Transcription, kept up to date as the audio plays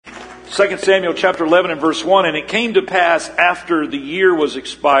2 Samuel chapter 11 and verse 1, and it came to pass after the year was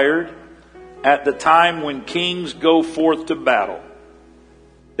expired, at the time when kings go forth to battle,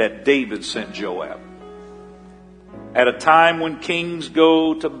 that David sent Joab. At a time when kings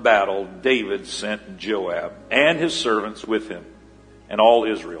go to battle, David sent Joab and his servants with him and all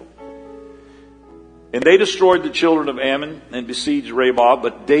Israel. And they destroyed the children of Ammon and besieged Rabbah,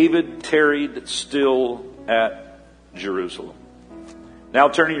 but David tarried still at Jerusalem. Now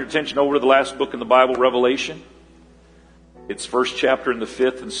turning your attention over to the last book in the Bible, Revelation. It's first chapter in the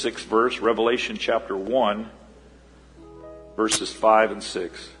 5th and 6th verse, Revelation chapter 1, verses 5 and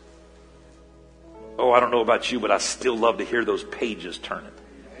 6. Oh, I don't know about you, but I still love to hear those pages turning.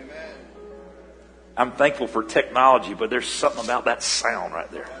 Amen. I'm thankful for technology, but there's something about that sound right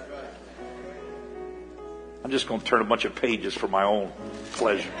there. I'm just going to turn a bunch of pages for my own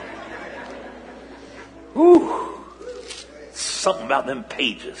pleasure. Whew. Something about them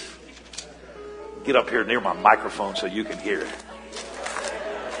pages. Get up here near my microphone so you can hear it.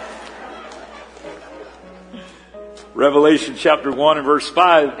 Revelation chapter 1 and verse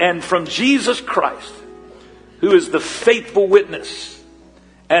 5. And from Jesus Christ, who is the faithful witness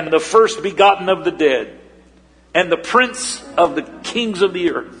and the first begotten of the dead and the prince of the kings of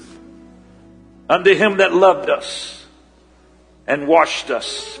the earth, unto him that loved us and washed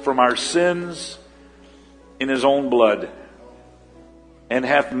us from our sins in his own blood, and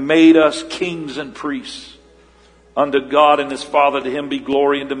hath made us kings and priests unto God and his Father. To him be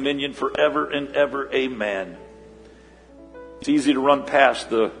glory and dominion forever and ever. Amen. It's easy to run past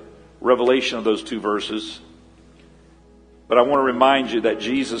the revelation of those two verses, but I want to remind you that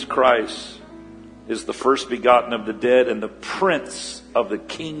Jesus Christ is the first begotten of the dead and the prince of the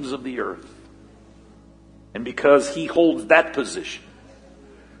kings of the earth. And because he holds that position,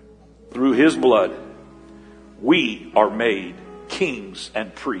 through his blood, we are made kings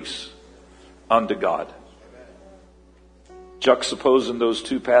and priests unto God. Juxtaposing those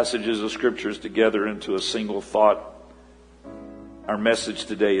two passages of scriptures together into a single thought, our message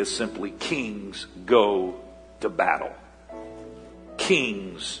today is simply: kings go to battle.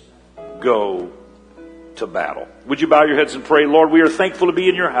 Kings go to battle. Would you bow your heads and pray? Lord, we are thankful to be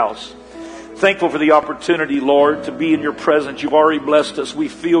in your house. Thankful for the opportunity, Lord, to be in your presence. You've already blessed us. We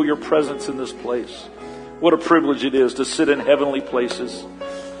feel your presence in this place. What a privilege it is to sit in heavenly places,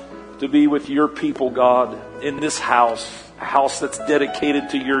 to be with your people, God, in this house, a house that's dedicated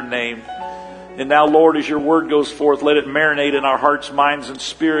to your name. And now, Lord, as your word goes forth, let it marinate in our hearts, minds, and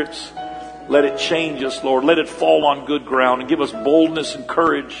spirits. Let it change us, Lord. Let it fall on good ground and give us boldness and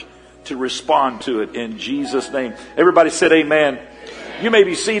courage to respond to it in Jesus' name. Everybody said amen. You may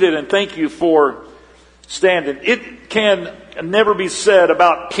be seated, and thank you for standing. It can never be said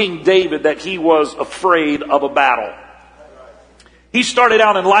about King David that he was afraid of a battle. He started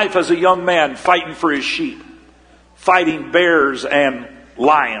out in life as a young man fighting for his sheep, fighting bears and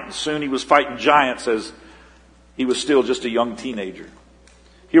lions. Soon he was fighting giants as he was still just a young teenager.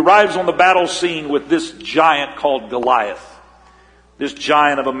 He arrives on the battle scene with this giant called Goliath. This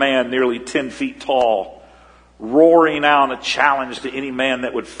giant of a man nearly 10 feet tall, roaring out a challenge to any man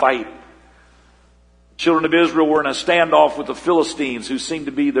that would fight. Children of Israel were in a standoff with the Philistines, who seemed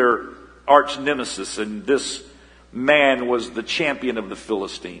to be their arch nemesis, and this man was the champion of the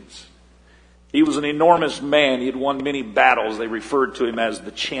Philistines. He was an enormous man. He had won many battles. They referred to him as the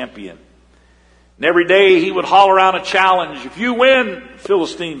champion. And every day he would holler out a challenge: if you win,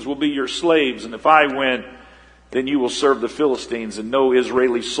 Philistines will be your slaves, and if I win, then you will serve the Philistines. And no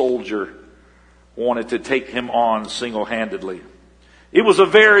Israeli soldier wanted to take him on single-handedly. It was a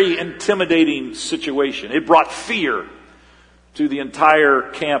very intimidating situation. It brought fear to the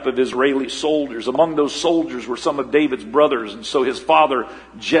entire camp of Israeli soldiers. Among those soldiers were some of David's brothers, and so his father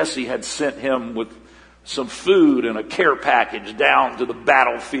Jesse had sent him with some food and a care package down to the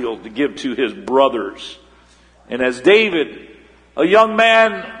battlefield to give to his brothers. And as David, a young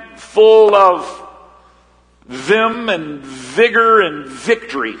man full of vim and vigor and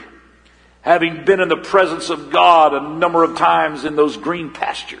victory, having been in the presence of God a number of times in those green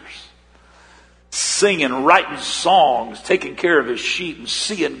pastures, singing, writing songs, taking care of his sheep, and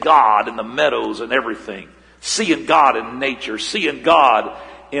seeing God in the meadows and everything, seeing God in nature, seeing God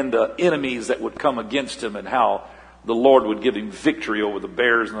in the enemies that would come against him and how the Lord would give him victory over the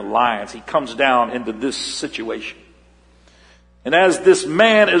bears and the lions. He comes down into this situation. And as this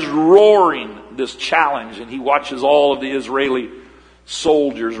man is roaring this challenge, and he watches all of the Israeli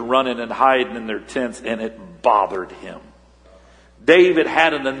soldiers running and hiding in their tents, and it bothered him. David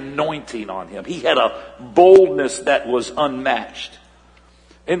had an anointing on him. He had a boldness that was unmatched.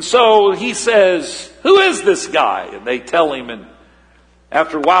 And so he says, "Who is this guy?" And they tell him, and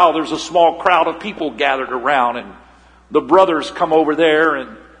After a while, there's a small crowd of people gathered around, and the brothers come over there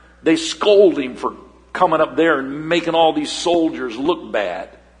and they scold him for coming up there and making all these soldiers look bad.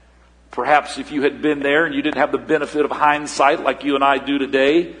 Perhaps if you had been there and you didn't have the benefit of hindsight like you and I do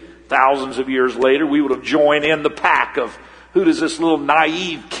today, thousands of years later, we would have joined in the pack of, who does this little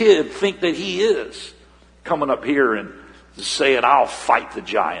naive kid think that he is? Coming up here and saying, I'll fight the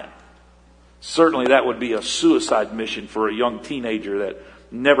giant. Certainly that would be a suicide mission for a young teenager that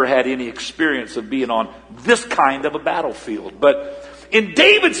never had any experience of being on this kind of a battlefield. But in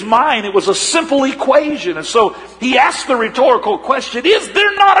David's mind, it was a simple equation. And so he asked the rhetorical question, is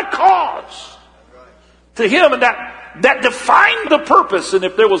there not a cause to him? And that defined the purpose. And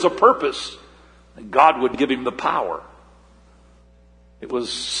if there was a purpose, then God would give him the power. It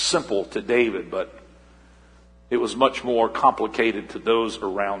was simple to David, but it was much more complicated to those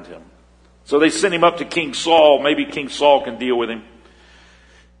around him. So they sent him up to King Saul. Maybe King Saul can deal with him.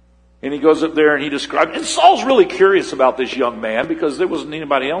 And he goes up there and he describes, and Saul's really curious about this young man because there wasn't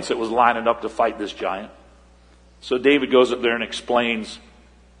anybody else that was lining up to fight this giant. So David goes up there and explains,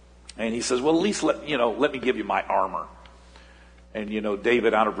 and he says, well, at least let me give you my armor. And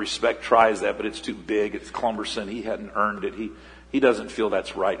David, out of respect, tries that, but it's too big, it's cumbersome, he hadn't earned it, he doesn't feel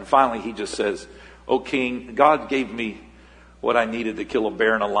that's right. And finally he just says, "O king, God gave me what I needed to kill a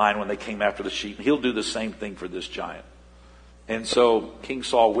bear and a lion when they came after the sheep. He'll do the same thing for this giant." And so King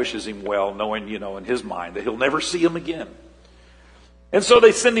Saul wishes him well, knowing, in his mind that he'll never see him again. And so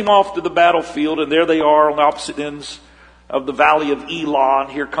they send him off to the battlefield, and there they are on the opposite ends of the valley of Elah.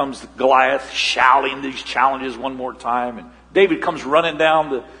 And here comes Goliath shouting these challenges one more time. And David comes running down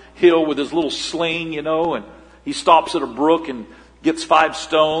the hill with his little sling, and he stops at a brook and gets 5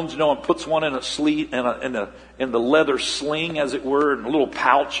 stones, and puts one in in the leather sling, as it were, in a little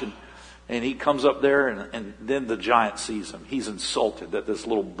pouch, and he comes up there, and then the giant sees him. He's insulted that this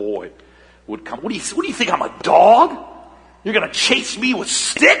little boy would come. What do you think? I'm a dog? You're going to chase me with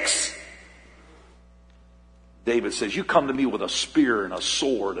sticks? David says, you come to me with a spear and a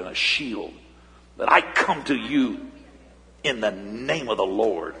sword and a shield, but I come to you in the name of the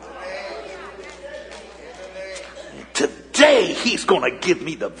Lord. Today he's going to give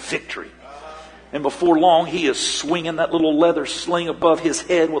me the victory. And before long, he is swinging that little leather sling above his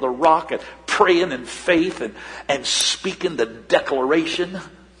head with a rock and praying in faith and speaking the declaration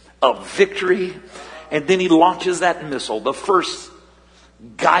of victory. And then he launches that missile, the first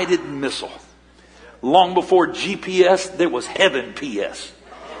guided missile. Long before GPS, there was heaven PS.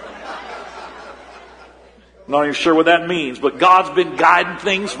 I'm not even sure what that means, but God's been guiding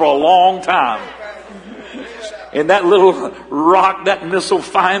things for a long time. And that little rock, that missile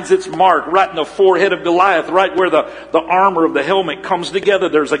finds its mark right in the forehead of Goliath, right where the armor of the helmet comes together.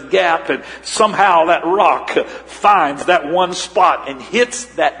 There's a gap, and somehow that rock finds that one spot and hits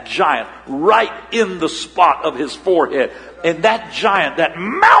that giant right in the spot of his forehead. And that giant, that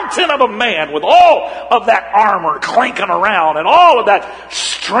mountain of a man with all of that armor clanking around and all of that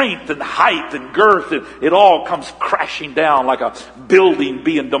strength and height and girth, it all comes crashing down like a building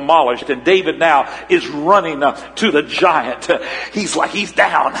being demolished. And David now is running to the giant. He's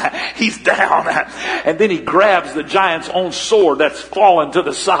down. And then he grabs the giant's own sword that's fallen to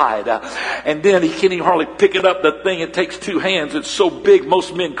the side. And then he can't even hardly pick it up. The thing, it takes 2 hands. It's so big,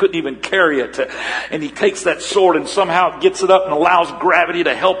 most men couldn't even carry it. And he takes that sword and somehow gets it up and allows gravity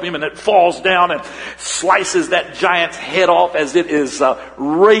to help him, and it falls down and slices that giant's head off as it is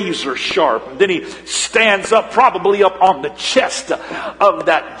razor sharp. And then he stands up, probably up on the chest of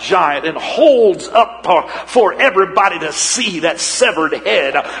that giant, and holds up for everybody to see that severed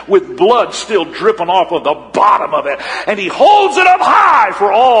head with blood still dripping off of the bottom of it. And he holds it up high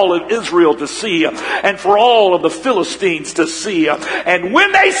for all of Israel to see and for all of the Philistines to see. And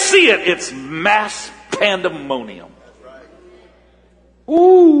when they see it, it's mass pandemonium.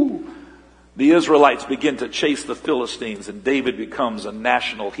 Ooh! The Israelites begin to chase the Philistines, and David becomes a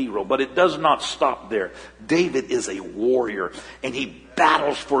national hero. But it does not stop there. David is a warrior, and he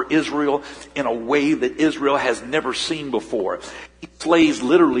battles for Israel in a way that Israel has never seen before. He slays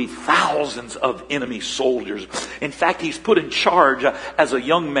literally thousands of enemy soldiers. In fact, he's put in charge, as a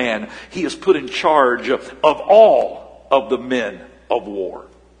young man, he is put in charge of all of the men of war.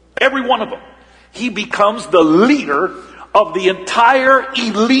 Every one of them. He becomes the leader of the entire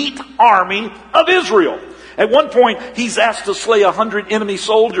elite army of Israel. At one point, he's asked to slay 100 enemy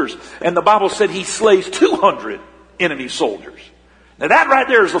soldiers, and the Bible said he slays 200 enemy soldiers. Now that right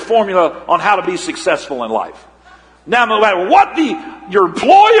there is the formula on how to be successful in life. Now, no matter what your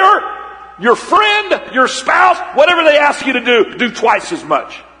employer, your friend, your spouse, whatever they ask you to do twice as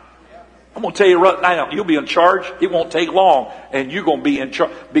much. I'm going to tell you right now, you'll be in charge. It won't take long, and you're going to be in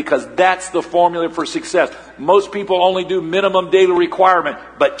charge, because that's the formula for success. Most people only do minimum daily requirement,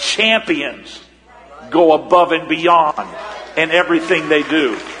 but champions go above and beyond in everything they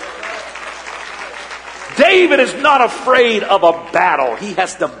do. David is not afraid of a battle. He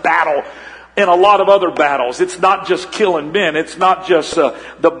has to battle in a lot of other battles. It's not just killing men. It's not just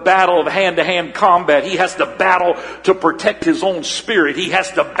the battle of hand-to-hand combat. He has to battle to protect his own spirit. He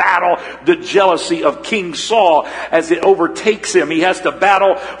has to battle the jealousy of King Saul as it overtakes him. He has to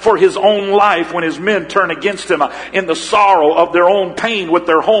battle for his own life when his men turn against him, in the sorrow of their own pain with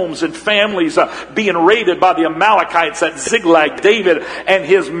their homes and families being raided by the Amalekites at Ziklag. David and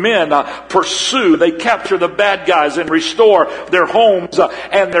his men pursue. They capture the bad guys and restore their homes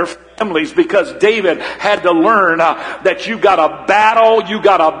and their families, because David had to learn that you got to battle, you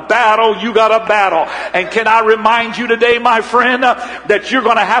got to battle, you got to battle. And can I remind you today, my friend, that you're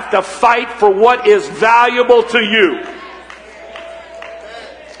going to have to fight for what is valuable to you.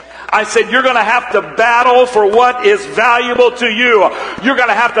 I said, you're going to have to battle for what is valuable to you. You're going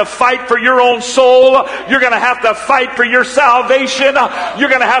to have to fight for your own soul. You're going to have to fight for your salvation. You're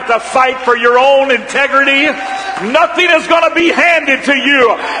going to have to fight for your own integrity. Nothing is going to be handed to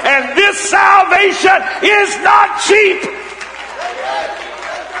you. And this salvation is not cheap.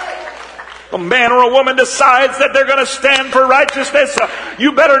 A man or a woman decides that they're going to stand for righteousness,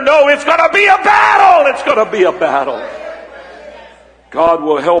 you better know it's going to be a battle. It's going to be a battle. God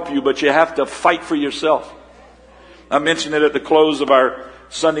will help you, but you have to fight for yourself. I mentioned it at the close of our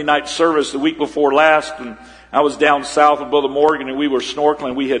Sunday night service the week before last, and I was down south of Brother Morgan, and we were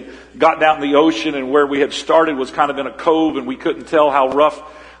snorkeling. We had got down in the ocean, and where we had started was kind of in a cove, and we couldn't tell how rough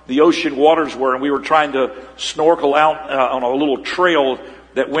the ocean waters were, and we were trying to snorkel out on a little trail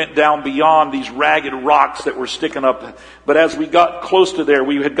that went down beyond these ragged rocks that were sticking up. But as we got close to there,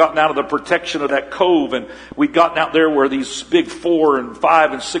 we had gotten out of the protection of that cove, and we'd gotten out there where these big 4 and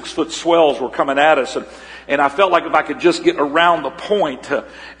 5 and 6 foot swells were coming at us. And I felt like if I could just get around the point,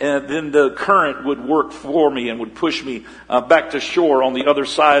 and then the current would work for me and would push me back to shore on the other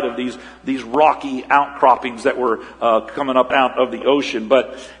side of these rocky outcroppings that were coming up out of the ocean.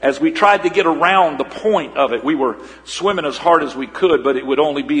 But as we tried to get around the point of it, we were swimming as hard as we could, but it would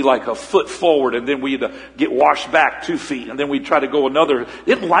only be like a foot forward, and then we'd get washed back 2 feet, and then we'd try to go another.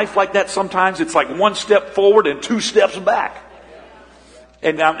 Isn't life like that sometimes? It's like 1 step forward and 2 steps back.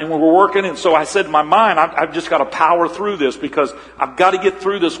 And we were working, and so I said in my mind, I've just got to power through this, because I've got to get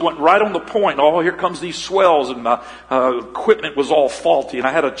through this. Went right on the point. Oh, here comes these swells, and my equipment was all faulty, and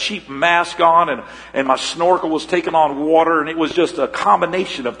I had a cheap mask on, and my snorkel was taking on water, and it was just a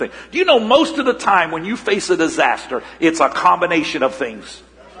combination of things. Do you know, most of the time when you face a disaster, it's a combination of things.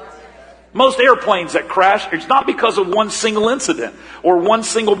 Most airplanes that crash, it's not because of one single incident or one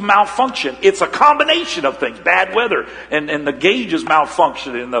single malfunction. It's a combination of things. Bad weather, and the gauge is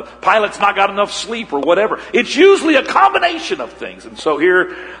malfunctioning, and the pilot's not got enough sleep or whatever. It's usually a combination of things. And so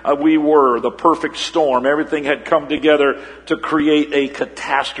here we were, the perfect storm. Everything had come together to create a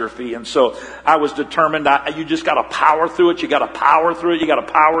catastrophe. And so I was determined, you just got to power through it. You got to power through it. You got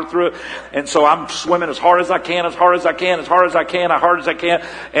to power through it. And so I'm swimming as hard as I can, as hard as I can, as hard as I can, as hard as I can.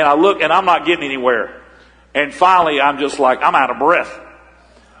 And I look, and I'm not getting anywhere. And finally, I'm just like, I'm out of breath.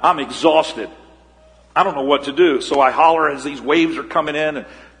 I'm exhausted. I don't know what to do. So I holler as these waves are coming in and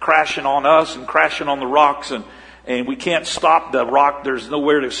crashing on us and crashing on the rocks. And we can't stop the rock. There's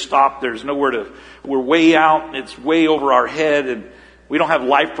nowhere to stop. We're way out. It's way over our head. And we don't have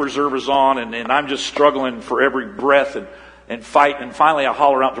life preservers on. And I'm just struggling for every breath and fight. And finally, I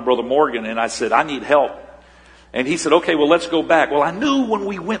holler out to Brother Morgan, and I said, I need help. And he said, okay, well, let's go back. Well, I knew when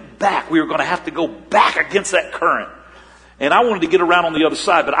we went back, we were going to have to go back against that current. And I wanted to get around on the other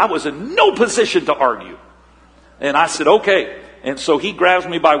side, but I was in no position to argue. And I said, okay. And so he grabs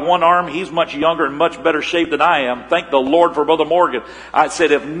me by one arm. He's much younger and much better shape than I am. Thank the Lord for Brother Morgan. I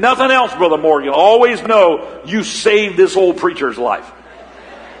said, if nothing else, Brother Morgan, always know you saved this old preacher's life.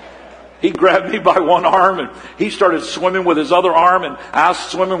 He grabbed me by one arm, and he started swimming with his other arm, and I was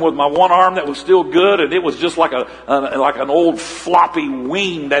swimming with my one arm that was still good, and it was just like an old floppy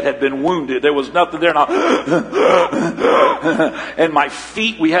wing that had been wounded. There was nothing there. And my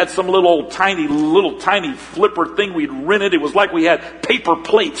feet, we had some little tiny flipper thing we'd rented. It was like we had paper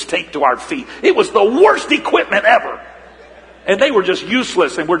plates taped to our feet. It was the worst equipment ever. And they were just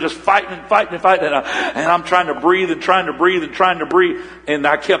useless, and we're just fighting. And I'm trying to breathe. And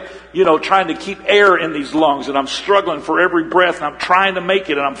I kept, trying to keep air in these lungs, and I'm struggling for every breath, and I'm trying to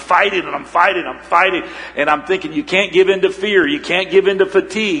make it, and I'm fighting. And I'm thinking, you can't give in to fear. You can't give in to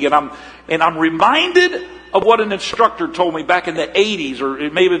fatigue. And I'm reminded of what an instructor told me back in the 80s, or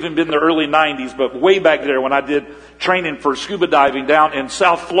it may have even been the early 90s, but way back there when I did training for scuba diving down in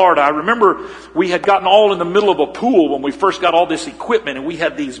South Florida. I remember we had gotten all in the middle of a pool when we first got all this equipment, and we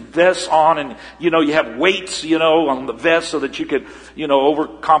had these vests on, and you have weights, on the vest so that you could,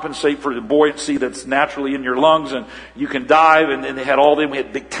 overcompensate for the buoyancy that's naturally in your lungs, and you can dive, and they had all them. We had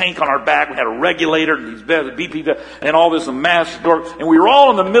a big tank on our back, we had a regulator, and these vests, BP, and all this, a mask door, and we were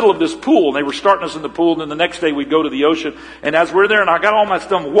all in the middle of this pool, and they were starting us in the pool, and then the next day we'd go to the ocean, and as we're there, and I got all my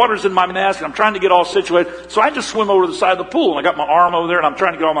stuff, water's in my mask, and I'm trying to get all situated, so I just swim over to the side of the pool, and I got my arm over there, and I'm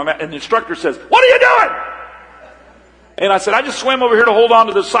trying to get all my mask, and the instructor says, "What are you doing?" And I said, "I just swam over here to hold on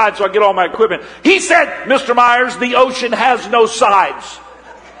to the side so I get all my equipment." He said, "Mr. Myers, the ocean has no sides."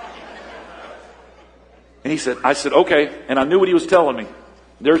 And I said, "Okay." And I knew what he was telling me.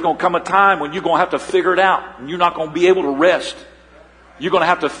 There's going to come a time when you're going to have to figure it out, and you're not going to be able to rest. You're going to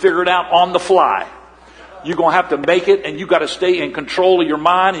have to figure it out on the fly. You're going to have to make it, and you got to stay in control of your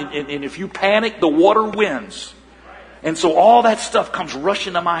mind. And if you panic, the water wins. And so all that stuff comes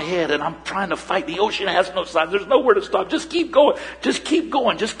rushing to my head, and I'm trying to fight. The ocean has no sides. There's nowhere to stop. Just keep going. Just keep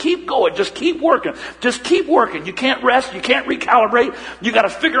going. Just keep going. Just keep working. Just keep working. You can't rest. You can't recalibrate. You got to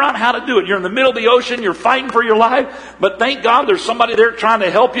figure out how to do it. You're in the middle of the ocean. You're fighting for your life. But thank God there's somebody there trying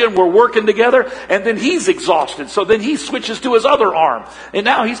to help you, and we're working together. And then he's exhausted. So then he switches to his other arm. And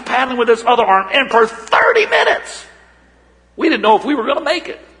now he's paddling with his other arm. And for 30 minutes, we didn't know if we were going to make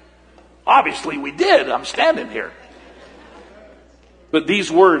it. Obviously we did. I'm standing here. But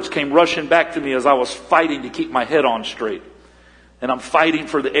these words came rushing back to me as I was fighting to keep my head on straight. And I'm fighting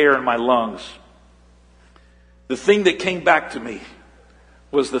for the air in my lungs. The thing that came back to me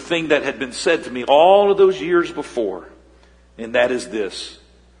was the thing that had been said to me all of those years before. And that is this: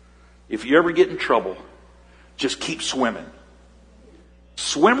 if you ever get in trouble, just keep swimming.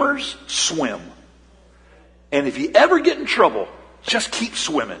 Swimmers swim. And if you ever get in trouble, just keep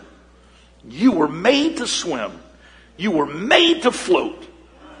swimming. You were made to swim. You were made to float.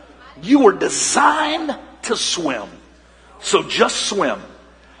 You were designed to swim. So just swim.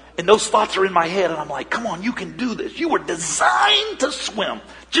 And those thoughts are in my head, and I'm like, come on, you can do this. You were designed to swim.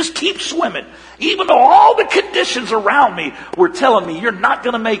 Just keep swimming. Even though all the conditions around me were telling me you're not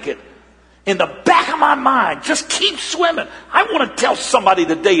going to make it. In the back of my mind, just keep swimming. I want to tell somebody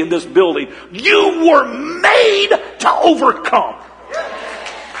today in this building, you were made to overcome.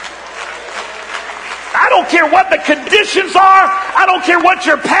 I don't care what the conditions are. I don't care what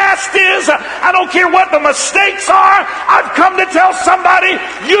your past is. I don't care what the mistakes are. I've come to tell somebody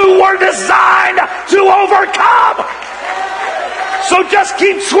you were designed to overcome. So just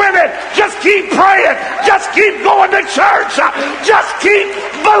keep swimming. Just keep praying. Just keep going to church. Just keep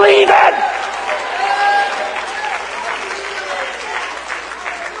believing.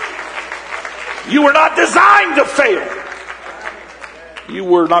 You were not designed to fail. You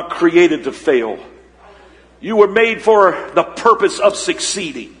were not created to fail. You were made for the purpose of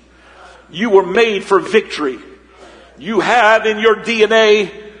succeeding. You were made for victory. You have in your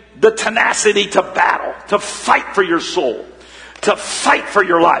DNA the tenacity to battle, to fight for your soul, to fight for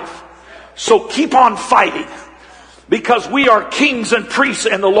your life. So keep on fighting, because we are kings and priests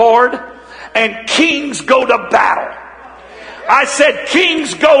in the Lord, and kings go to battle. I said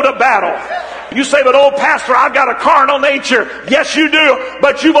kings go to battle. You say, but old pastor, I've got a carnal nature. Yes, you do.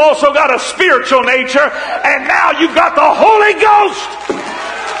 But you've also got a spiritual nature. And now you've got the Holy Ghost.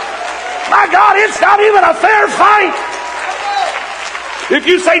 My God, it's not even a fair fight. If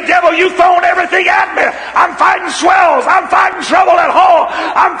you say, devil, you've thrown everything at me. I'm fighting swells. I'm fighting trouble at home.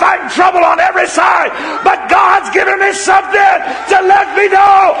 I'm fighting trouble on every side. But God's given me something to let me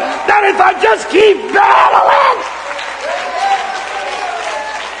know that if I just keep battling,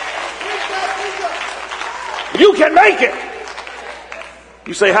 you can make it.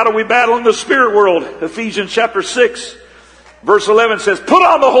 You say, how do we battle in the spirit world? Ephesians chapter 6, verse 11 says, put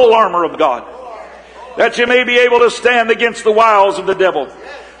on the whole armor of God, that you may be able to stand against the wiles of the devil.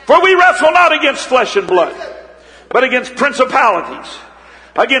 For we wrestle not against flesh and blood, but against principalities,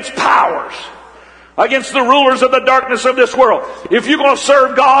 against powers, against the rulers of the darkness of this world. If you're going to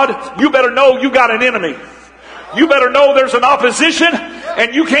serve God, you better know you got an enemy. You better know there's an opposition,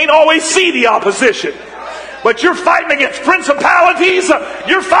 and you can't always see the opposition. But you're fighting against principalities,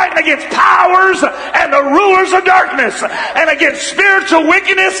 you're fighting against powers and the rulers of darkness, and against spiritual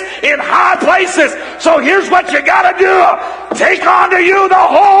wickedness in high places. So here's what you got to do. Take unto you the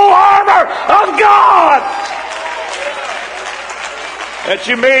whole armor of God, that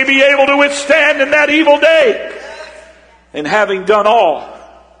you may be able to withstand in that evil day. And having done all,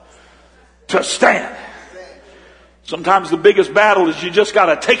 to stand. Sometimes the biggest battle is you just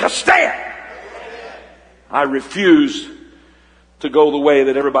got to take a stand. I refuse to go the way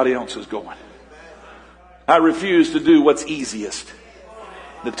that everybody else is going. I refuse to do what's easiest,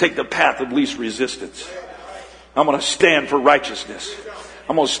 to take the path of least resistance. I'm going to stand for righteousness.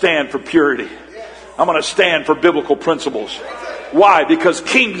 I'm going to stand for purity. I'm going to stand for biblical principles. Why? Because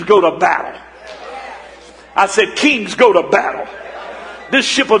kings go to battle. I said kings go to battle. This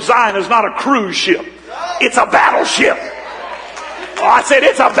ship of Zion is not a cruise ship. It's a battleship. Oh, I said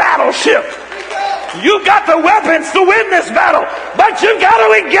it's a battleship. You got the weapons to win this battle, but you got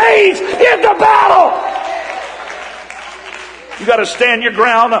to engage in the battle. You got to stand your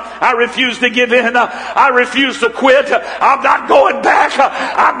ground. I refuse to give in. I refuse to quit. I'm not going back.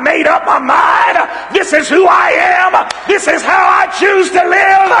 I've made up my mind. This is who I am. This is how I choose to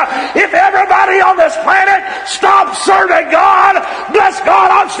live. If everybody on this planet stops serving God, bless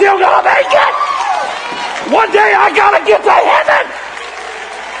God, I'm still going to make it. One day I got to get to heaven.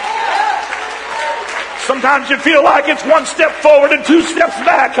 Sometimes you feel like it's one step forward and two steps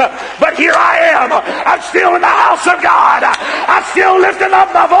back. But here I am. I'm still in the house of God. I'm still lifting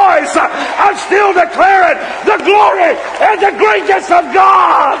up my voice. I'm still declaring the glory and the greatness of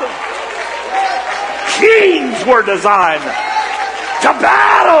God. Kings were designed to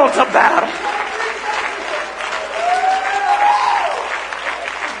battle, to battle.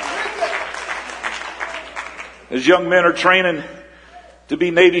 As young men are training to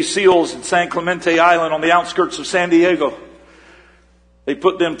be Navy SEALs in San Clemente Island on the outskirts of San Diego, they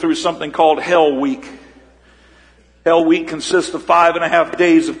put them through something called Hell Week. Hell Week consists of 5.5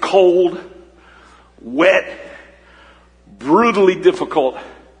 days of cold, wet, brutally difficult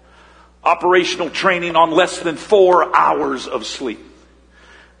operational training on less than 4 hours of sleep.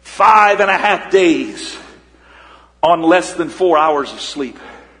 5.5 days on less than 4 hours of sleep.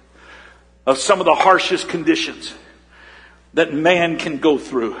 Of some of the harshest conditions that man can go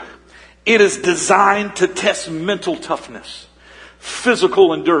through. It is designed to test mental toughness,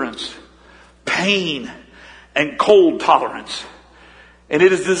 physical endurance, pain, and cold tolerance. And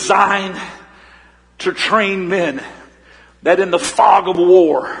it is designed to train men that in the fog of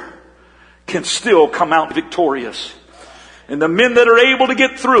war can still come out victorious. And the men that are able to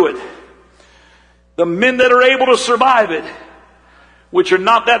get through it, the men that are able to survive it, which are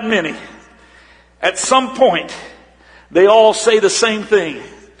not that many, at some point, they all say the same thing.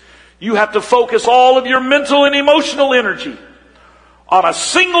 You have to focus all of your mental and emotional energy on a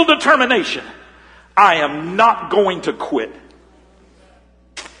single determination. I am not going to quit.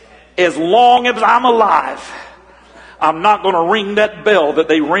 As long as I'm alive, I'm not going to ring that bell that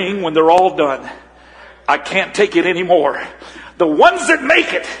they ring when they're all done. I can't take it anymore. The ones that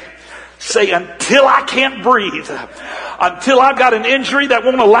make it say, until I can't breathe, until I've got an injury that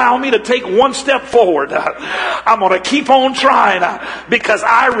won't allow me to take one step forward, I'm going to keep on trying because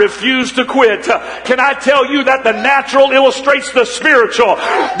I refuse to quit. Can I tell you that the natural illustrates the spiritual?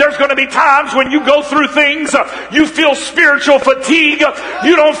 There's going to be times when you go through things, you feel spiritual fatigue.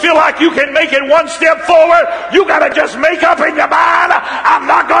 You don't feel like you can make it one step forward. You got to just make up in your mind, I'm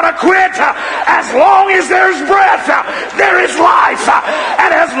not going to quit. As long as there's breath, there is life.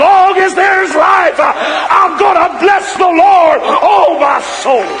 And as long as there's life, I'm going to bless the Lord, oh my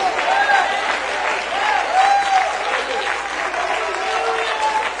soul.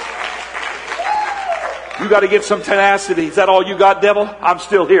 You got to get some tenacity. Is that all you got, devil? I'm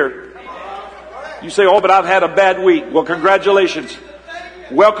still here. You say, oh, but I've had a bad week. Well, congratulations.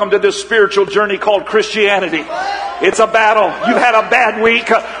 Welcome to this spiritual journey called Christianity. It's a battle. You've had a bad week.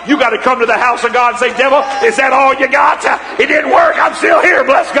 You got to come to the house of God and say, devil, is that all you got? It didn't work. I'm still here.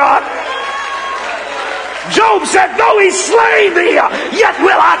 Bless God. Job said, though he slay me, yet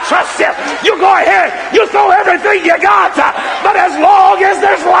will I trust him. You go ahead. You throw everything you got. But as long as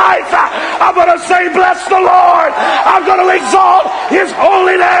there's life, I'm going to say, bless the Lord. I'm going to exalt his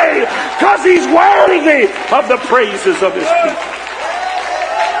holy name because he's worthy of the praises of his people.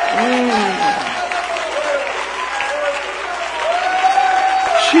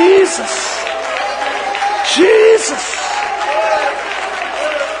 Jesus. Jesus.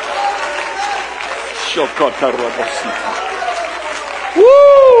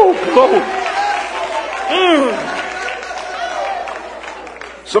 Woo!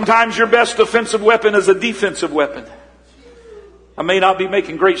 Sometimes your best offensive weapon is a defensive weapon. I may not be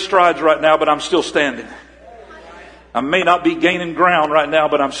making great strides right now, but I'm still standing. I may not be gaining ground right now,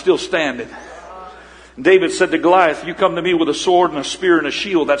 but I'm still standing. David said to Goliath, you come to me with a sword and a spear and a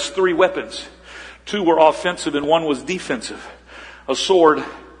shield. That's 3 weapons. 2 were offensive and 1 was defensive. A sword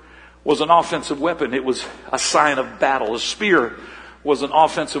was an offensive weapon. It was a sign of battle. A spear was an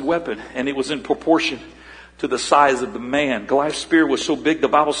offensive weapon, and it was in proportion to the size of the man. Goliath's spear was so big, the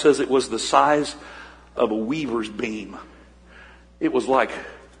Bible says it was the size of a weaver's beam. It was like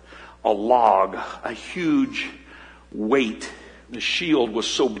a log, a huge weight. The shield was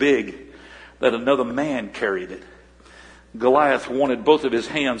so big that another man carried it. Goliath wanted both of his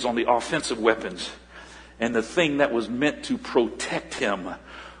hands on the offensive weapons, and the thing that was meant to protect him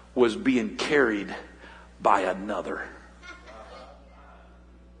was being carried by another.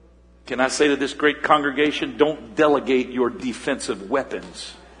 Can I say to this great congregation, don't delegate your defensive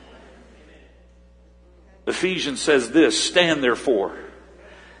weapons. Ephesians says this, stand therefore,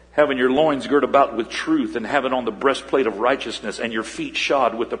 having your loins girt about with truth, and having on the breastplate of righteousness, and your feet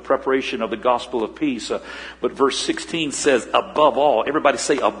shod with the preparation of the gospel of peace. But verse 16 says, above all. Everybody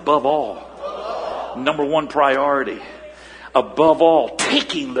say, above all. Above all. Number one priority. Above all,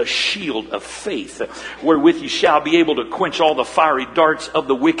 taking the shield of faith, wherewith you shall be able to quench all the fiery darts of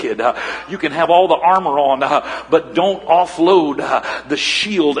the wicked. You can have all the armor on, but don't offload the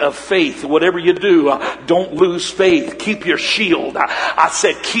shield of faith. Whatever you do, don't lose faith. Keep your shield. I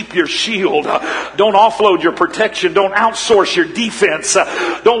said keep your shield. Don't offload your protection. Don't outsource your defense.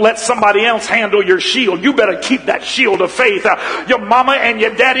 Don't let somebody else handle your shield. You better keep that shield of faith. Your mama and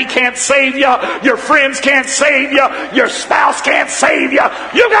your daddy can't save you. Your friends can't save you. Your spouse can't save you.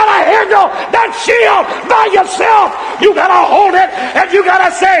 You gotta handle that shield by yourself. You gotta hold it, and you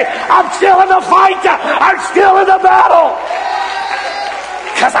gotta say, I'm still in the fight. I'm still in the battle.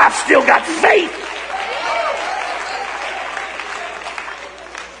 Because I've still got faith.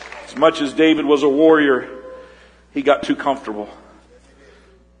 As much as David was a warrior, he got too comfortable.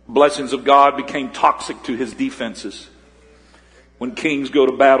 Blessings of God became toxic to his defenses. When kings go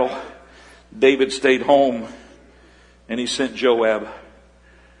to battle, David stayed home. And he sent Joab.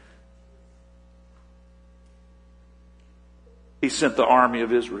 He sent the army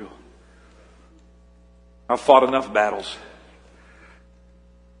of Israel. I've fought enough battles.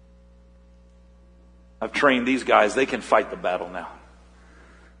 I've trained these guys. They can fight the battle now.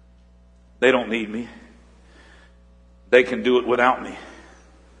 They don't need me. They can do it without me.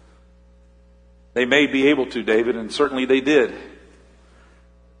 They may be able to, David, and certainly they did.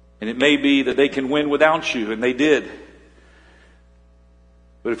 And it may be that they can win without you, and they did.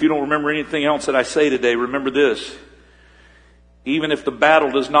 But if you don't remember anything else that I say today, remember this. Even if the battle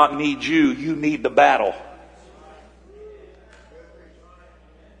does not need you, you need the battle.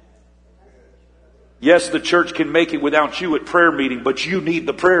 Yes, the church can make it without you at prayer meeting, but you need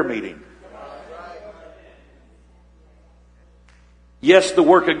the prayer meeting. Yes, the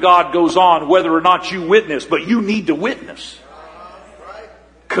work of God goes on whether or not you witness, but you need to witness.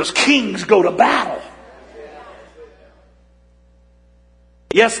 Because kings go to battle.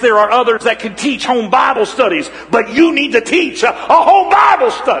 Yes, there are others that can teach home Bible studies, but you need to teach a home Bible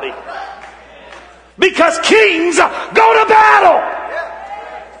study. Because kings go to battle.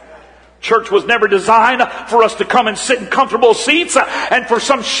 Church was never designed for us to come and sit in comfortable seats and for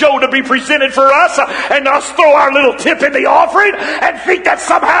some show to be presented for us and us throw our little tip in the offering and think that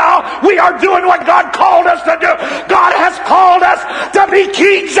somehow we are doing what God called us to do. God has called us to be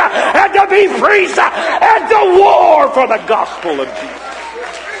kings and to be priests and to war for the gospel of Jesus.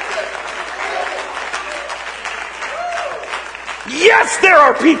 Yes, there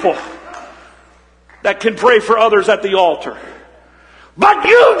are people that can pray for others at the altar. But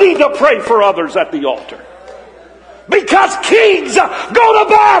you need to pray for others at the altar. Because kings go to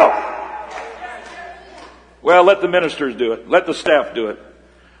battle. Well, let the ministers do it. Let the staff do it.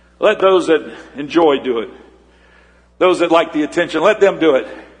 Let those that enjoy do it. Those that like the attention, let them do it.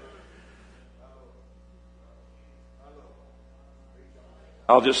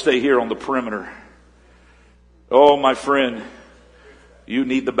 I'll just stay here on the perimeter. Oh, my friend, you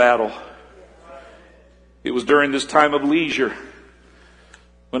need the battle. It was during this time of leisure,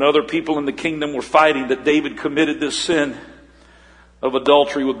 when other people in the kingdom were fighting, that David committed this sin of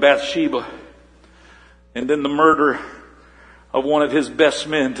adultery with Bathsheba, and then the murder of one of his best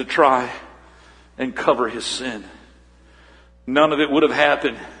men to try and cover his sin. None of it would have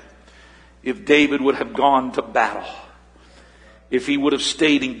happened if David would have gone to battle, if he would have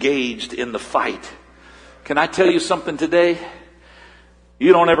stayed engaged in the fight. Can I tell you something today?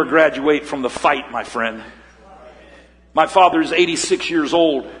 You don't ever graduate from the fight, my friend. My father is 86 years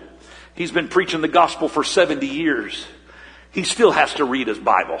old. He's been preaching the gospel for 70 years. He still has to read his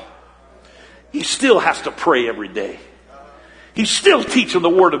Bible. He still has to pray every day. He's still teaching the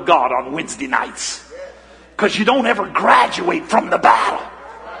Word of God on Wednesday nights. Because you don't ever graduate from the battle.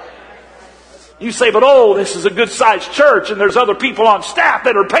 You say, but this is a good sized church and there's other people on staff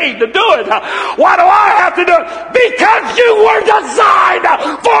that are paid to do it. Why do I have to do it? Because you were designed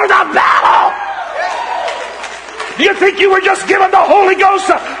for the battle. You think you were just given the Holy Ghost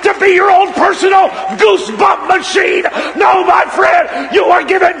to be your own personal goosebump machine? No, my friend, you are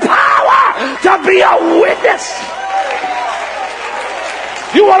given power to be a witness.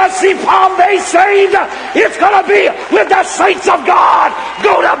 You want to see Palm Bay saved? It's going to be with the saints of God.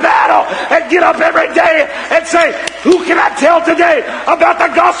 Go to battle and get up every day and say, who can I tell today about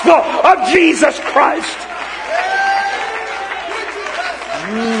the gospel of Jesus Christ?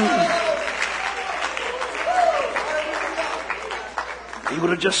 He would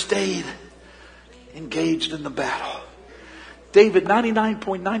have just stayed engaged in the battle. David,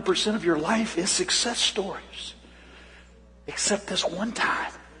 99.9% of your life is success stories. Except this one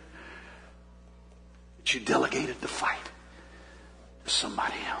time that you delegated the fight to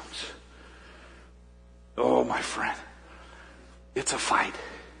somebody else. Oh, my friend, it's a fight.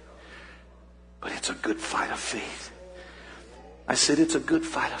 But it's a good fight of faith. I said it's a good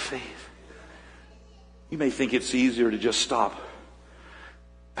fight of faith. You may think it's easier to just stop.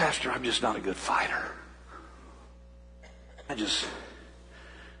 Pastor, I'm just not a good fighter. I just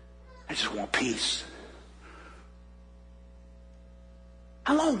want peace.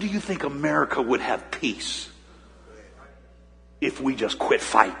 How long do you think America would have peace if we just quit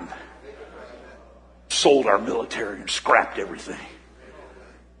fighting, sold our military and scrapped everything?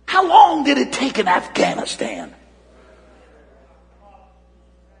 How long did it take in Afghanistan?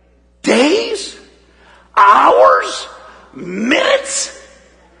 Days? Hours? Minutes?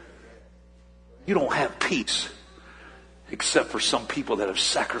 You don't have peace except for some people that have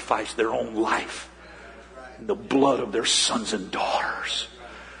sacrificed their own life and the blood of their sons and daughters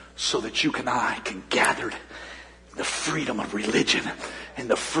so that you and I can gather the freedom of religion and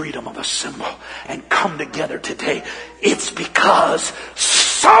the freedom of assembly and come together today. It's because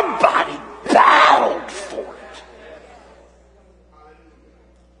somebody battled for it.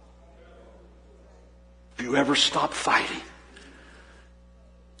 If you ever stop fighting,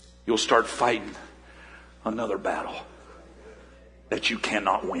 you'll start fighting another battle that you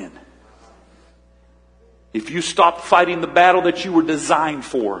cannot win. If you stop fighting the battle that you were designed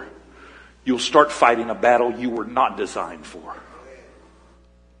for, you'll start fighting a battle you were not designed for.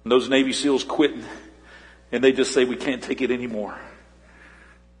 And those Navy SEALs quit and they just say, we can't take it anymore.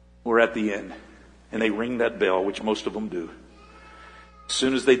 We're at the end. And they ring that bell, which most of them do. As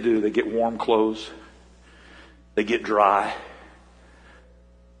soon as they do, they get warm clothes, they get dry,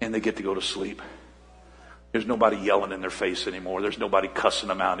 and they get to go to sleep. There's nobody yelling in their face anymore. There's nobody cussing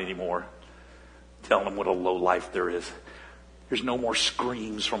them out anymore, telling them what a low life there is. There's no more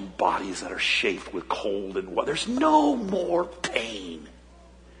screams from bodies that are chafed with cold and what. There's no more pain.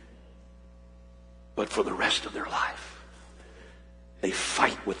 But for the rest of their life, they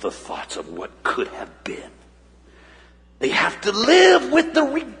fight with the thoughts of what could have been. They have to live with the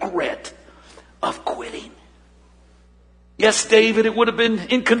regret of quitting. Yes, David, it would have been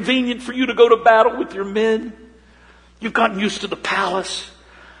inconvenient for you to go to battle with your men. You've gotten used to the palace.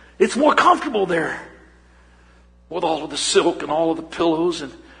 It's more comfortable there with all of the silk and all of the pillows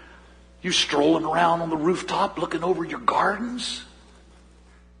and you strolling around on the rooftop looking over your gardens.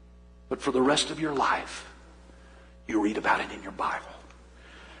 But for the rest of your life, you read about it in your Bible.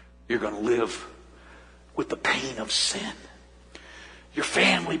 You're going to live with the pain of sin. Your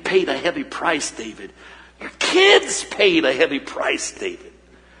family paid a heavy price, David. Your kids paid a heavy price, David.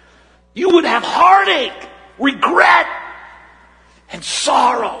 You would have heartache, regret, and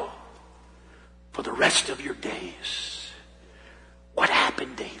sorrow for the rest of your days. What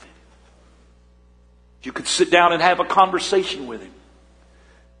happened, David? You could sit down and have a conversation with him.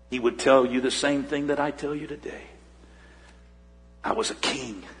 He would tell you the same thing that I tell you today. I was a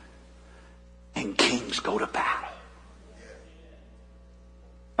king, and kings go to battle.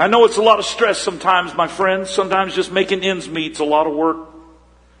 I know it's a lot of stress sometimes, my friends. Sometimes just making ends meet is a lot of work.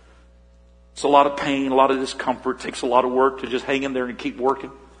 It's a lot of pain, a lot of discomfort. It takes a lot of work to just hang in there and keep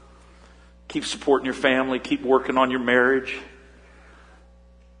working. Keep supporting your family. Keep working on your marriage.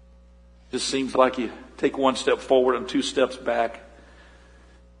 Just seems like you take one step forward and two steps back.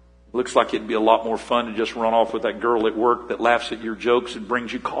 Looks like it'd be a lot more fun to just run off with that girl at work that laughs at your jokes and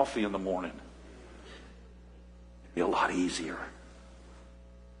brings you coffee in the morning. It'd be a lot easier.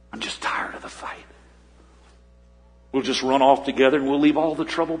 I'm just tired of the fight. We'll just run off together and we'll leave all the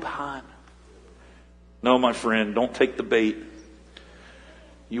trouble behind. No, my friend, don't take the bait.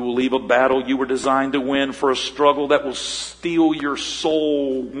 You will leave a battle you were designed to win for a struggle that will steal your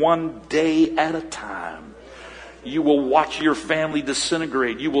soul one day at a time. You will watch your family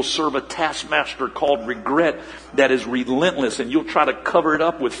disintegrate. You will serve a taskmaster called regret that is relentless, and you'll try to cover it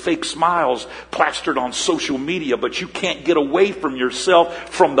up with fake smiles plastered on social media, but you can't get away from yourself,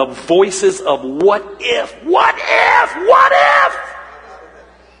 from the voices of what if, what if, what if.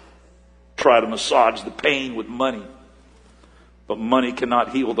 Try to massage the pain with money, but money cannot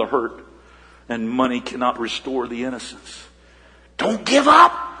heal the hurt, and money cannot restore the innocence. Don't give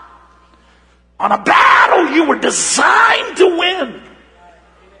up on a battle you were designed to win,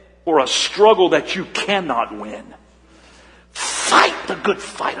 or a struggle that you cannot win. Fight the good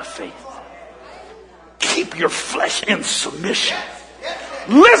fight of faith. Keep your flesh in submission.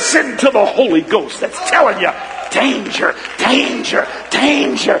 Listen to the Holy Ghost that's telling you, danger, danger,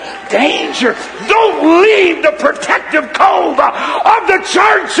 danger, danger. Don't leave the protective cove of the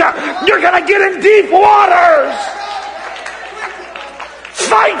church. You're going to get in deep waters.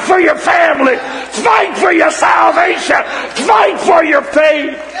 Fight for your family. Fight for your salvation. Fight for your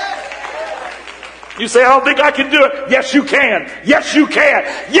faith. You say, I don't think I can do it. Yes, you can. Yes, you can.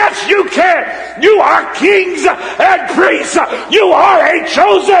 Yes, you can. You are kings and priests. You are a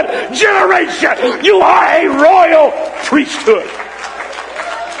chosen generation. You are a royal priesthood.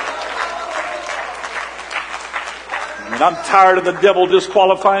 And I'm tired of the devil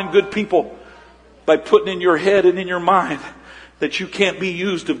disqualifying good people by putting in your head and in your mind that you can't be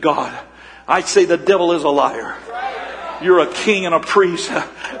used of God. I say the devil is a liar. You're a king and a priest,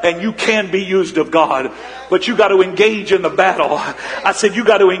 and you can be used of God, but you got to engage in the battle. I said you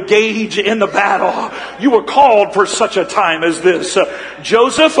got to engage in the battle. You were called for such a time as this.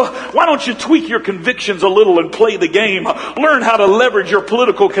 Joseph, why don't you tweak your convictions a little and play the game? Learn how to leverage your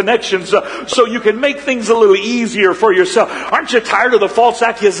political connections so you can make things a little easier for yourself. Aren't you tired of the false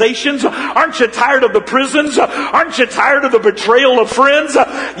accusations? Aren't you tired of the prisons? Aren't you tired of the betrayal of friends?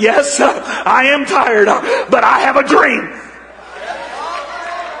 Yes, I am tired, but I have a dream.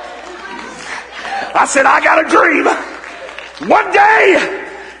 I said, I got a dream. One day,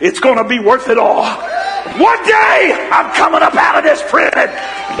 it's going to be worth it all. One day, I'm coming up out of this prison.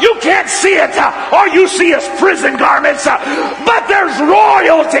 You can't see it. All you see is prison garments. But there's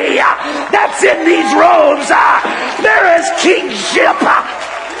royalty that's in these robes. There is kingship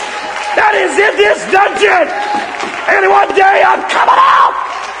that is in this dungeon. And one day, I'm coming out.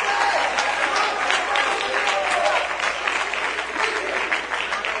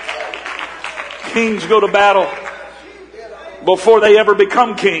 Kings go to battle before they ever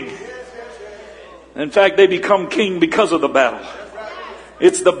become king. In fact, they become king because of the battle.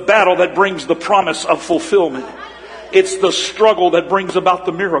 It's the battle that brings the promise of fulfillment. It's the struggle that brings about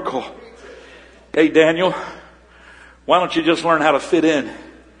the miracle. Hey, Daniel, why don't you just learn how to fit in?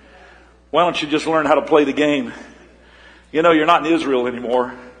 Why don't you just learn how to play the game? You know, you're not in Israel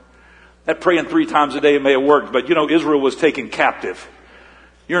anymore. That praying 3 times a day may have worked, but you know, Israel was taken captive.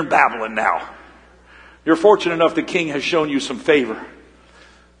 You're in Babylon now. You're fortunate enough the king has shown you some favor.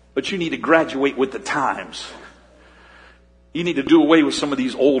 But you need to graduate with the times. You need to do away with some of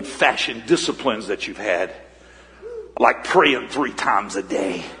these old-fashioned disciplines that you've had. Like praying 3 times a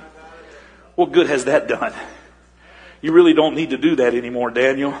day. What good has that done? You really don't need to do that anymore,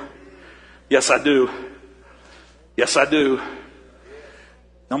 Daniel. Yes, I do. Yes, I do.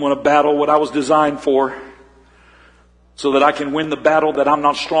 I'm going to battle what I was designed for so that I can win the battle that I'm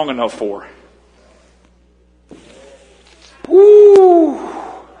not strong enough for. Woo!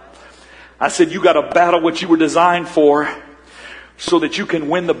 I said you got to battle what you were designed for so that you can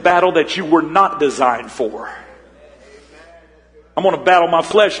win the battle that you were not designed for. I'm going to battle my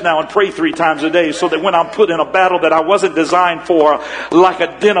flesh now and pray 3 times a day so that when I'm put in a battle that I wasn't designed for, like a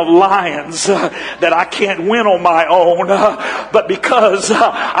den of lions, that I can't win on my own. But because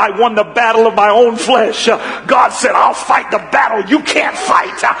I won the battle of my own flesh, God said, I'll fight the battle you can't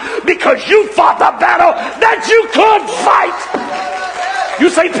fight because you fought the battle that you could fight. You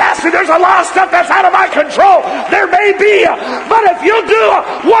say, Pastor, there's a lot of stuff that's out of my control. There may be, but if you do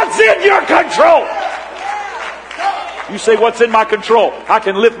what's in your control. You say, what's in my control? I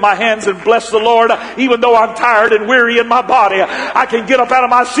can lift my hands and bless the Lord even though I'm tired and weary in my body. I can get up out of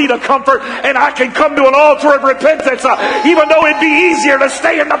my seat of comfort and I can come to an altar of repentance even though it'd be easier to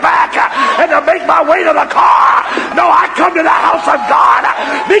stay in the back and to make my way to the car. No, I come to the house of God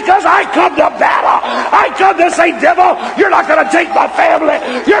because I come to battle. I come to say, devil, you're not going to take my family.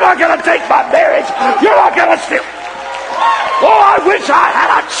 You're not going to take my marriage. You're not going to steal. Oh, I wish I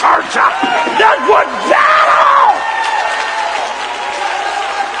had a church that would battle.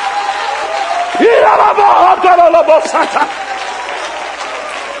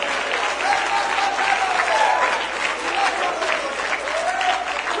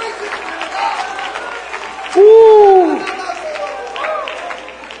 Ooh.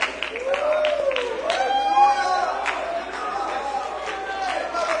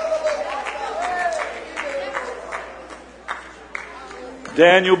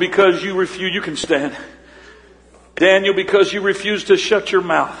 Daniel, because you refuse, you can stand. Daniel, because you refuse to shut your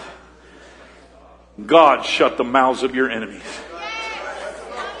mouth, God shut the mouths of your enemies.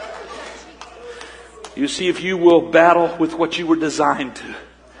 You see, if you will battle with what you were designed to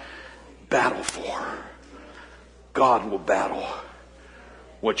battle for, God will battle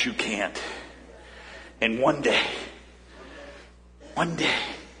what you can't. And one day,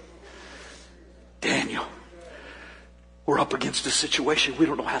 Daniel, we're up against a situation we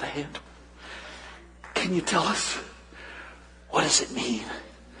don't know how to handle. Can you tell us, what does it mean?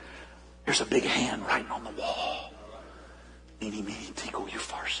 There's a big hand writing on the wall. Eeny, meeny, tickle,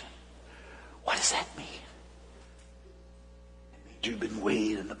 upharsin. What does that mean? It means you've been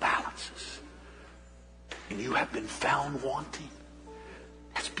weighed in the balances. And you have been found wanting.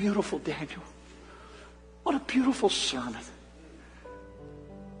 That's beautiful, Daniel. What a beautiful sermon.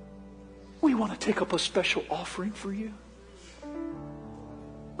 We want to take up a special offering for you.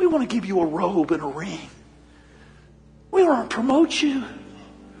 We want to give you a robe and a ring. We want to promote you.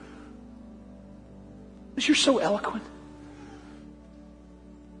 Because you're so eloquent.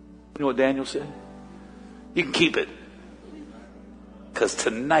 You know what Daniel said? You can keep it. Because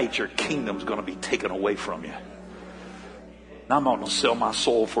tonight your kingdom's going to be taken away from you. And I'm not going to sell my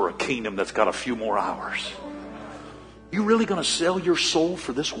soul for a kingdom that's got a few more hours. You really going to sell your soul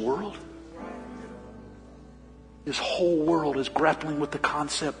for this world? This whole world is grappling with the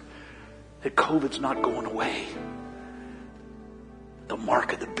concept that COVID's not going away. The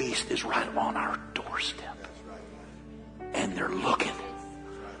mark of the beast is right on our doorstep. And they're looking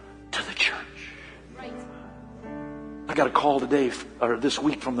to the church. I got a call today, or this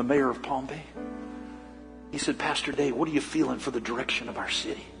week, from the mayor of Palm Bay. He said, Pastor Dave, what are you feeling for the direction of our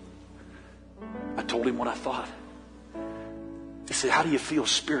city? I told him what I thought. He said, how do you feel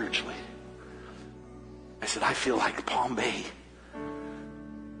spiritually? I said, I feel like Palm Bay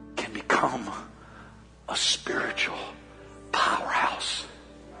can become a spiritual powerhouse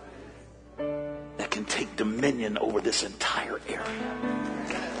that can take dominion over this entire area.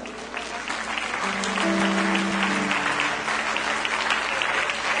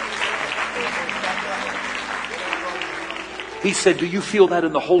 He said, do you feel that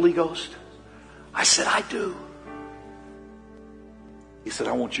in the Holy Ghost? I said, I do. He said,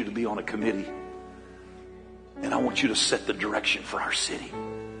 I want you to be on a committee. And I want you to set the direction for our city.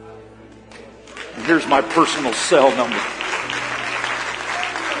 And here's my personal cell number.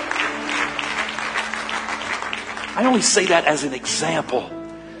 I only say that as an example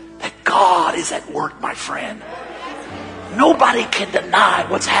that God is at work, my friend. Nobody can deny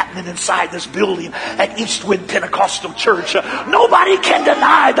what's happening inside this building at Eastwind Pentecostal Church. Nobody can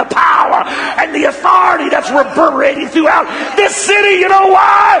deny the power and the authority that's reverberating throughout this city. You know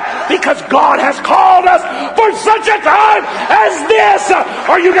why? Because God has called us for such a time as this.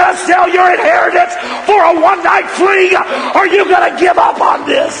 Are you going to sell your inheritance for a one-night fling? Are you going to give up on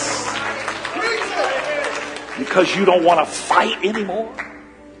this? Because you don't want to fight anymore?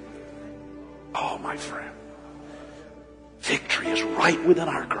 Oh, my friend. Victory is right within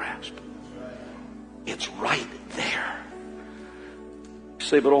our grasp. It's right there. You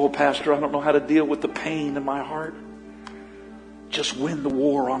say, but Pastor, I don't know how to deal with the pain in my heart. Just win the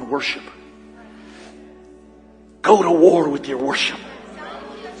war on worship. Go to war with your worship.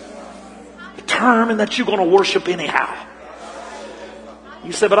 Determine that you're going to worship anyhow.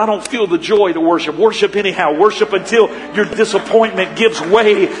 You say, but I don't feel the joy to worship. Worship anyhow. Worship until your disappointment gives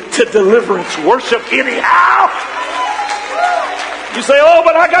way to deliverance. Worship anyhow. You say, oh,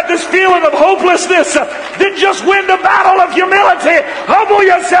 but I got this feeling of hopelessness. Then just win the battle of humility. Humble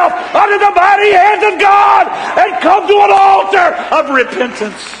yourself under the mighty hand of God and come to an altar of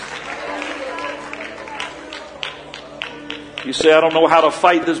repentance. You say, I don't know how to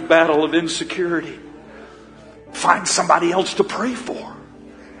fight this battle of insecurity. Find somebody else to pray for.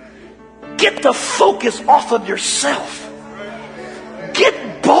 Get the focus off of yourself.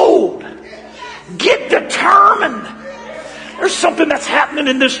 Get bold. Get determined. There's something that's happening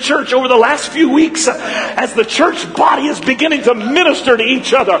in this church over the last few weeks as the church body is beginning to minister to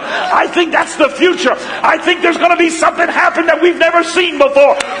each other. I think that's the future. I think there's going to be something happen that we've never seen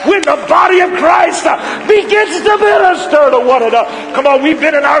before when the body of Christ begins to minister to one another. Come on, we've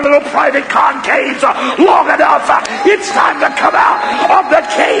been in our little private concaves long enough. It's time to come out of the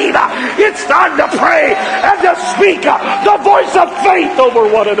cave. It's time to pray and to speak the voice of faith over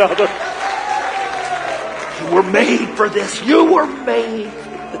one another. You were made for this. You were made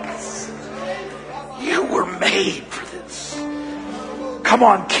for this. You were made for this. Come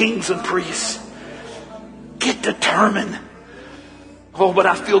on, kings and priests. Get determined. Oh, but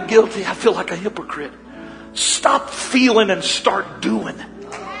I feel guilty. I feel like a hypocrite. Stop feeling and start doing.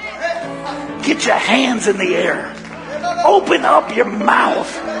 Get your hands in the air. Open up your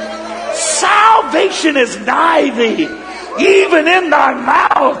mouth. Salvation is nigh thee, even in thy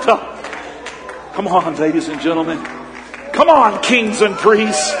mouth. Come on, ladies and gentlemen. Come on, kings and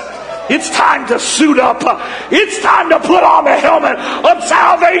priests. It's time to suit up. It's time to put on the helmet of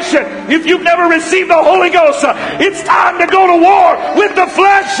salvation. If you've never received the Holy Ghost, it's time to go to war with the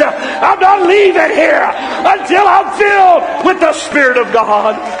flesh. I'm not leaving here until I'm filled with the Spirit of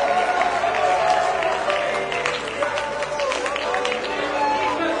God.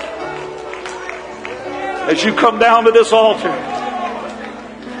 As you come down to this altar,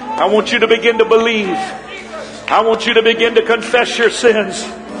 I want you to begin to believe. I want you to begin to confess your sins.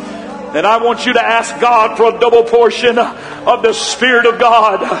 And I want you to ask God for a double portion of the Spirit of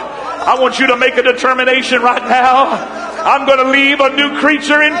God. I want you to make a determination right now. I'm going to leave a new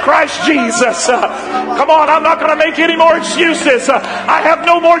creature in Christ Jesus. Come on, I'm not going to make any more excuses. I have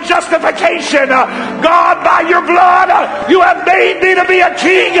no more justification. God, by your blood, you have made me to be a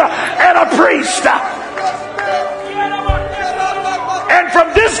king and a priest. And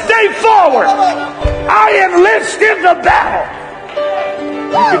from this day forward, I enlist in the battle.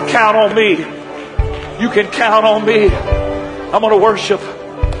 You can count on me. You can count on me. I'm going to worship.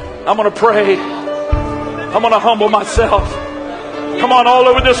 I'm going to pray. I'm going to humble myself. Come on, all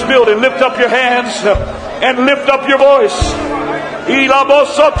over this building, lift up your hands and lift up your voice. In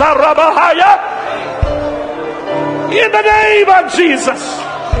the name of Jesus.